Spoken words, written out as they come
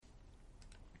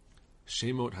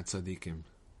Shemot Hatzaddikim,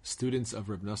 students of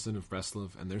Reb Nosson of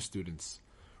Breslov and their students,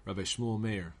 Rabbi Shmuel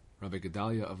Meir, Rabbi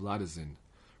Gedalia of Ladazin,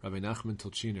 Rabbi Nachman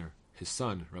Tolchiner, his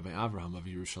son, Rabbi Avraham of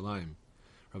Yerushalayim,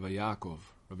 Rabbi Yaakov,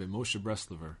 Rabbi Moshe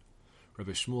Breslover,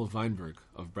 Rabbi Shmuel Weinberg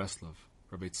of Breslov,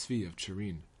 Rabbi Tzvi of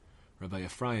Cherin, Rabbi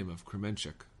Ephraim of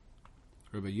Kremenchuk,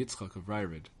 Rabbi Yitzchak of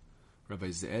Rairid, Rabbi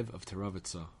Ze'ev of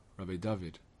Teravitza, Rabbi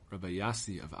David, Rabbi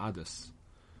Yassi of Adas,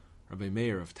 Rabbi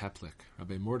Meir of Teplik,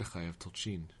 Rabbi Mordechai of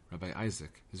Tolchin, Rabbi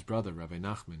Isaac, his brother Rabbi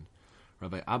Nachman,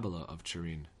 Rabbi Abela of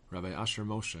Cherin, Rabbi Asher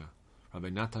Moshe, Rabbi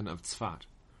Natan of Tzfat,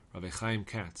 Rabbi Chaim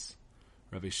Katz,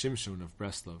 Rabbi Shimshon of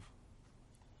Breslov,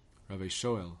 Rabbi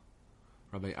Shoel,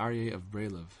 Rabbi Aryeh of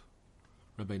Brelov,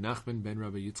 Rabbi Nachman ben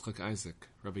Rabbi Yitzchak Isaac,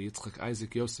 Rabbi Yitzchak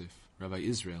Isaac Yosef, Rabbi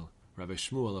Israel, Rabbi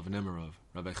Shmuel of Nemerov,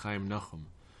 Rabbi Chaim Nachum,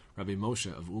 Rabbi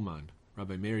Moshe of Uman,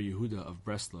 Rabbi Meir Yehuda of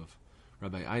Breslov,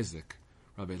 Rabbi Isaac,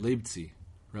 Rabbi Leibtzi,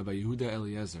 Rabbi Yehuda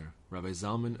Eliezer, Rabbi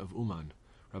Zalman of Uman,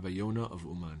 Rabbi Yonah of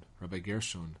Uman, Rabbi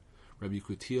Gershon, Rabbi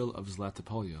Kutiel of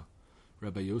Zlatopolya,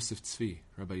 Rabbi Yosef Tzvi,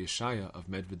 Rabbi Yeshaya of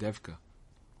Medvedevka,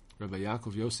 Rabbi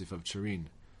Yaakov Yosef of Cherin,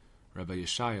 Rabbi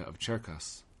Yeshaya of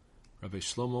Cherkas, Rabbi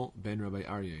Shlomo ben Rabbi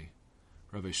Aryeh,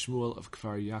 Rabbi Shmuel of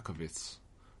Kfar Yakovitz,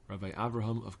 Rabbi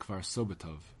Avraham of Kfar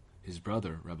Sobotov, his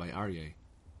brother Rabbi Aryeh,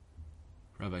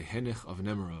 Rabbi Henich of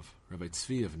Nemerov, Rabbi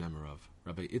Tzvi of Nemerov,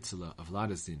 Rabbi Itzela of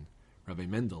Ladazin, Rabbi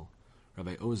Mendel,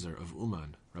 Rabbi Ozer of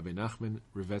Uman, Rabbi Nachman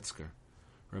Rivetzker,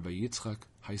 Rabbi Yitzchak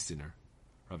Heisiner,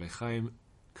 Rabbi Chaim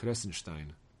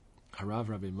Kressenstein, Harav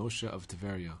Rabbi Moshe of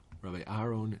Tveria, Rabbi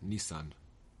Aharon Nisan,